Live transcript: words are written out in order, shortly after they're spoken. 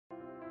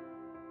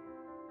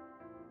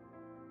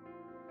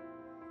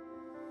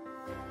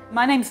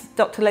My name's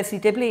Dr. Leslie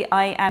Dibley.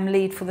 I am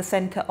lead for the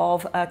Centre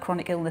of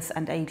Chronic Illness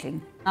and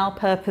Ageing. Our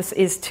purpose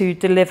is to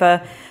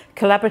deliver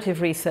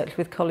collaborative research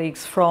with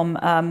colleagues from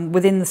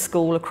within the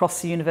school,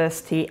 across the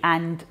university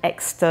and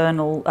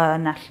external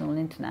national and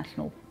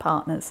international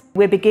partners.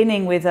 We're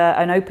beginning with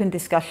an open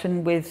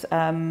discussion with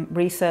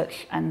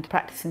research and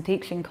practice and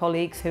teaching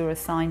colleagues who are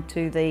assigned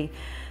to the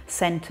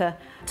centre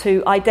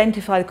to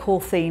identify the core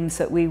themes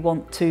that we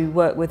want to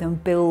work with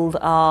and build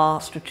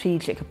our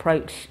strategic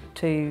approach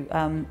to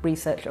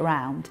research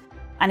around.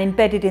 And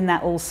embedded in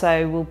that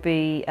also will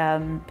be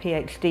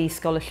PhD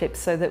scholarships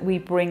so that we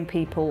bring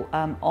people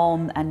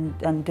on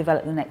and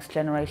develop the next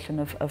generation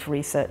of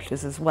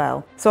researchers as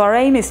well. So our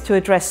aim is to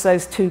address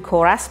those two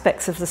core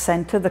aspects of the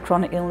centre, the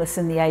chronic illness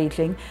and the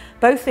ageing,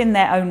 both in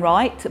their own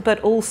right, but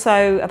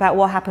also about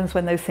what happens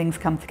when those things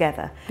come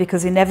together.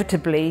 Because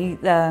inevitably,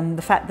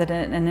 the fact that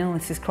an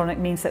illness is chronic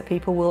means that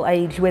people will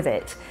age with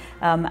it.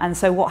 And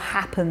so what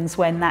happens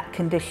when that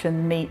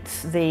condition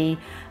meets the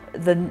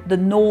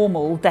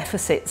normal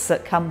deficits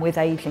that come with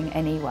ageing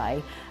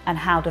anyway, and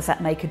how does that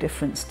make a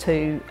difference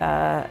to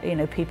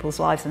people's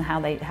lives and how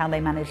they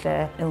manage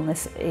their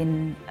illness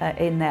in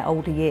their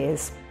older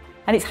years.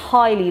 And it's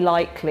highly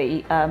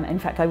likely, in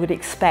fact I would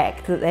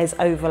expect, that there's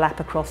overlap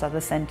across other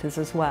centres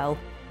as well.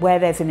 Where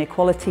there's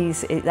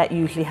inequalities, that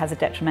usually has a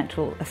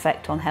detrimental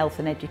effect on health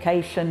and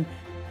education.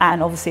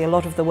 And obviously a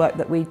lot of the work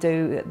that we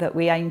do, that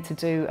we aim to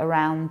do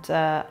around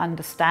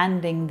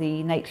understanding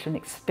the nature and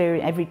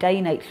experience,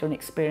 everyday nature and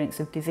experience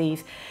of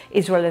disease,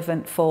 is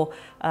relevant for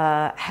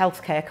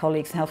healthcare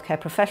colleagues and healthcare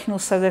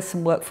professionals. So there's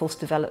some workforce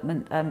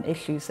development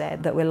issues there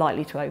that we're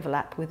likely to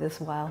overlap with as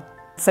well.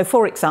 So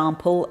for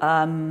example,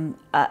 an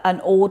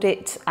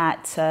audit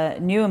at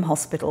Newham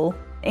Hospital,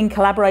 in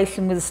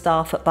collaboration with the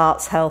staff at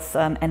Barts Health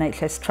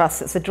NHS Trust,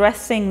 that's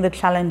addressing the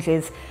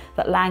challenges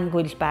that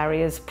language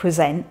barriers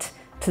present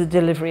to the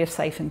delivery of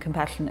safe and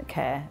compassionate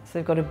care. So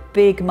they've got a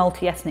big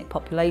multi-ethnic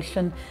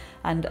population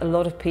and a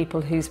lot of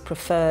people whose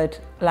preferred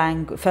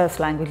first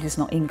language is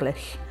not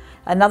English.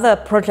 Another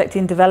project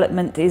in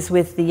development is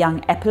with the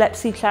Young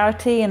Epilepsy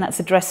Charity, and that's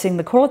addressing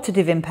the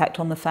qualitative impact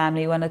on the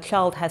family when a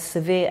child has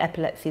severe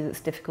epilepsy that's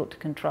difficult to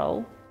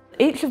control.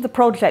 Each of the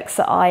projects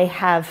that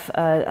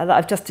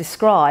I've just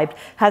described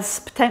has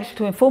potential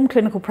to inform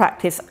clinical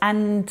practice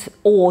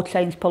or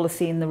change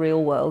policy in the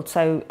real world,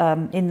 so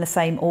in the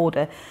same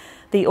order.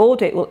 The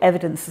audit will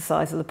evidence the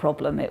size of the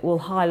problem. It will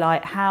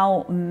highlight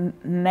how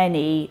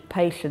many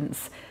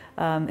patients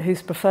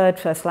whose preferred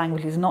first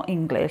language is not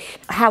English,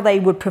 how they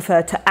would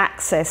prefer to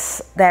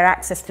access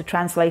to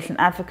translation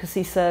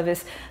advocacy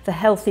service, the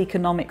health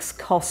economics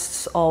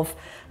costs of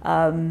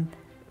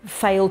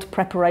failed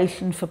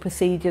preparation for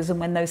procedures and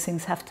when those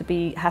things have to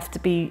be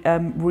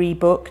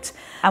rebooked.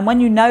 And when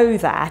you know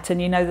that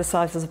and you know the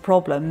size of the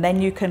problem, then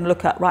you can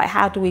look at, right,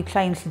 how do we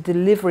change the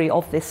delivery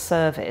of this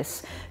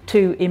service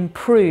to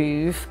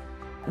improve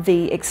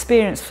the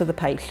experience for the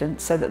patient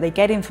so that they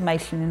get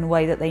information in a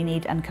way that they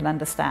need and can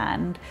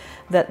understand,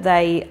 that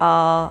they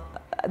are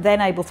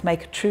then able to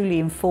make a truly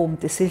informed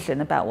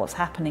decision about what's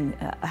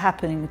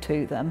happening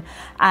to them,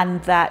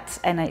 and that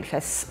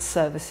NHS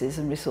services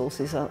and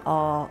resources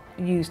are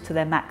used to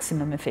their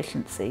maximum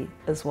efficiency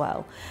as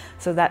well.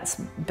 So that's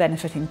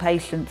benefiting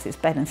patients, it's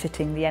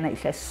benefiting the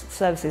NHS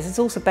services, it's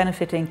also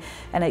benefiting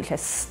NHS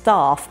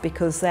staff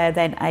because they're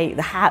then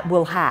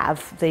will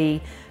have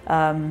the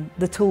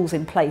tools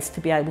in place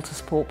to be able to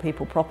support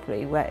people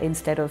properly, where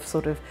instead of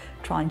sort of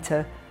trying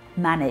to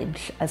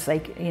manage as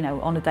they,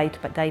 on a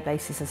day-to-day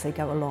basis as they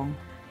go along.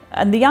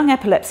 And the Young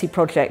Epilepsy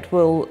Project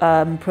will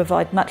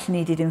provide much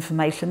needed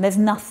information. There's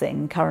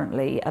nothing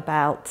currently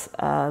about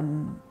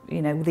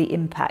the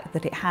impact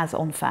that it has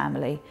on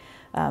family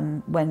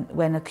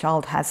when a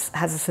child has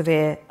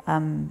severe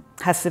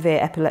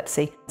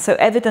epilepsy. So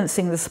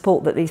evidencing the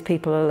support that these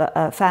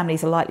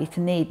families are likely to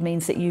need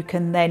means that you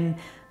can then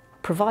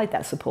provide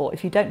that support.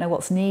 If you don't know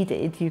what's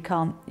needed, you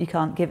can't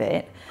give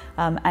it.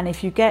 And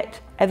if you get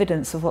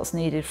evidence of what's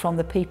needed from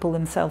the people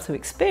themselves who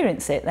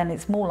experience it, then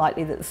it's more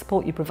likely that the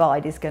support you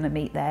provide is going to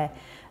meet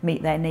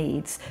their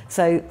needs.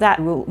 So that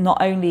will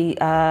not only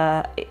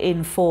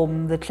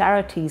inform the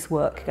charity's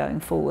work going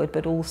forward,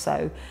 but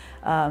also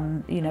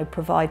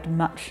provide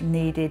much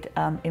needed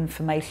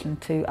information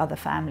to other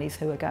families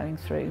who are going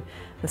through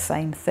the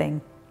same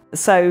thing.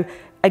 So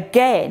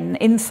again,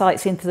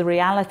 insights into the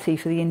reality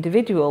for the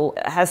individual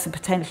has the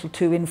potential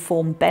to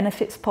inform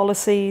benefits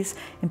policies,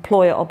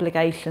 employer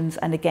obligations,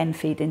 and again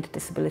feed into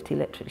disability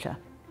literature.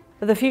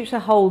 The future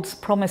holds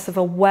promise of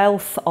a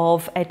wealth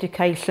of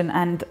education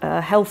and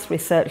health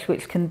research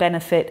which can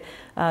benefit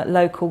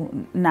local,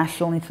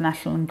 national,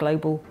 international and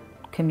global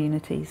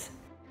communities.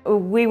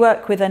 We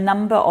work with a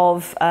number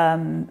of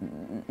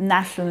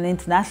national and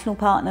international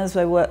partners.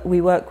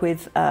 We work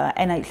with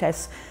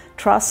NHS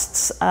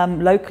trusts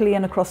locally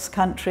and across the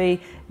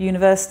country,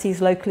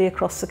 universities locally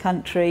across the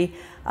country.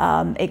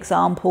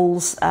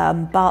 Examples,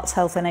 Barts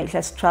Health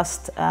NHS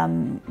Trust,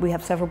 we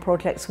have several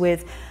projects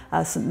with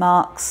St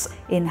Mark's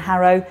in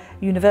Harrow,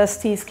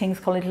 universities, King's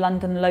College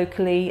London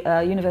locally,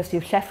 University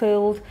of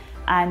Sheffield,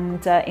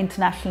 And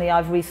internationally,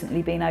 I've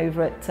recently been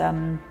over at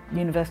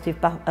University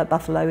of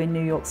Buffalo in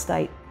New York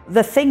State.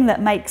 The thing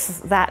that makes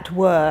that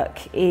work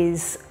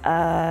is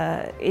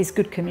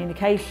good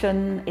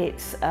communication.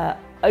 It's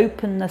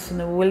openness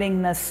and a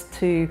willingness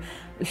to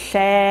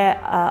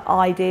share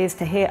ideas,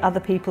 to hear other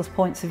people's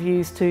points of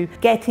views, to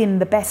get in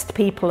the best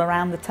people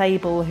around the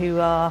table who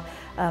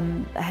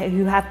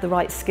have the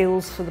right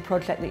skills for the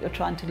project that you're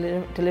trying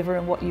to deliver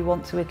and what you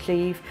want to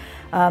achieve,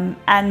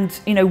 and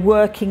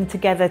working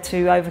together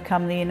to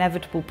overcome the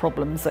inevitable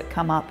problems that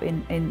come up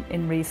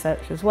in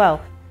research as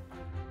well.